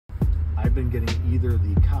I've been getting either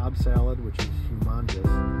the Cobb salad, which is humongous,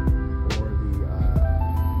 or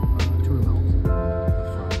the tuna melts with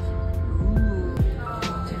fries.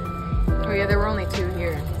 Oh yeah, there were only 2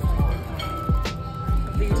 here.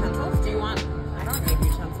 The utensils? Do you want? I don't need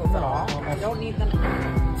utensils at all. I don't need them.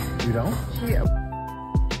 You don't? Yeah.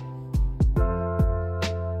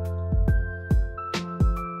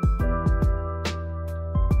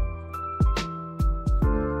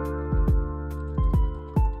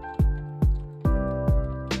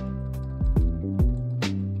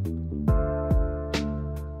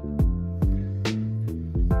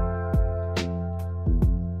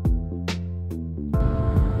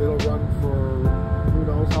 It'll run for who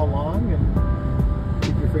knows how long, and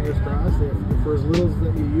keep your fingers crossed. If for as little as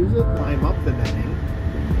that you use it, climb up the netting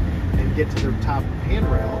and get to the top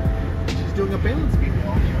handrail. She's doing a balance beam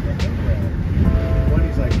walk on the handrail.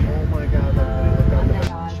 Wendy's like, oh my god, look out the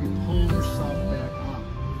back. She pulled herself back up.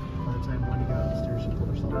 By the time Wendy got upstairs, she pulled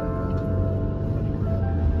herself back up. Wendy grabbed her.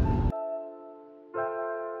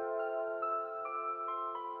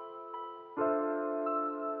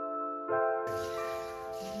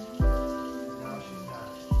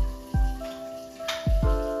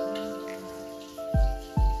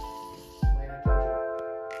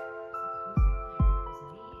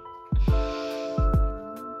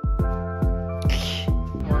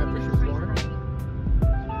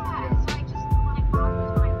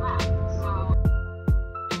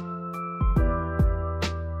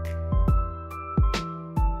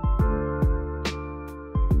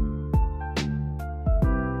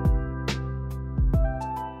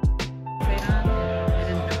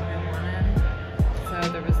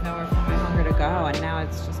 And now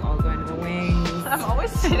it's just all going to the wings. I'm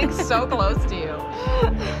always sitting so close to you.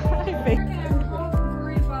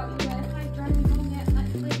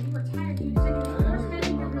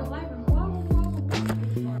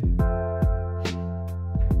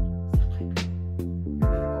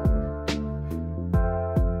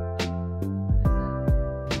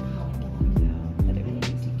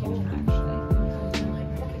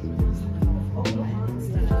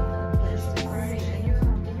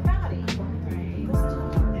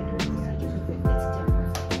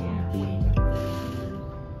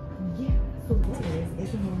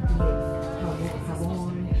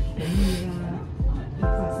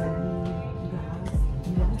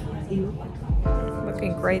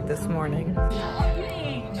 Looking great this morning. To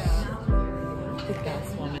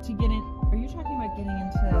get in, are you talking about getting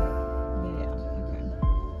into? Yeah, okay.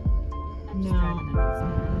 No.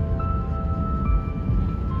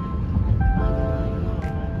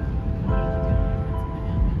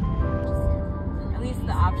 At least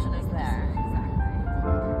the option is there.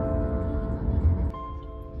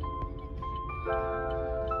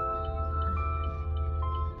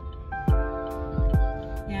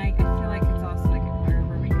 Yeah, I feel like it's also like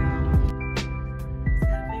wherever we go. Just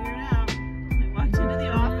gotta figure it out. I walked into the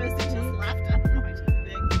office and just left. I don't know what to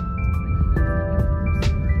think.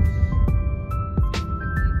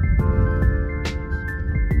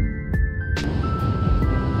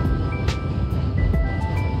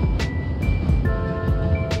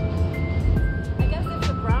 I guess if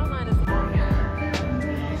the brown line is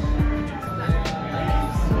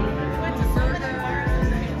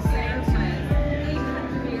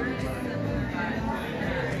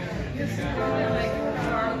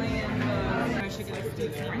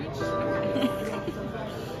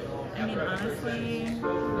I mean, honestly,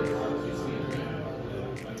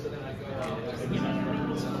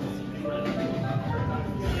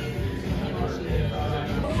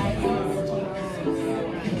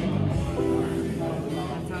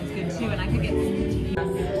 that sounds good too. And I could get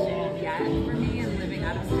yet for me, and living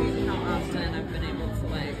out of state, how often I've been able to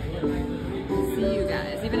like see you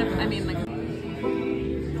guys, even if I mean like.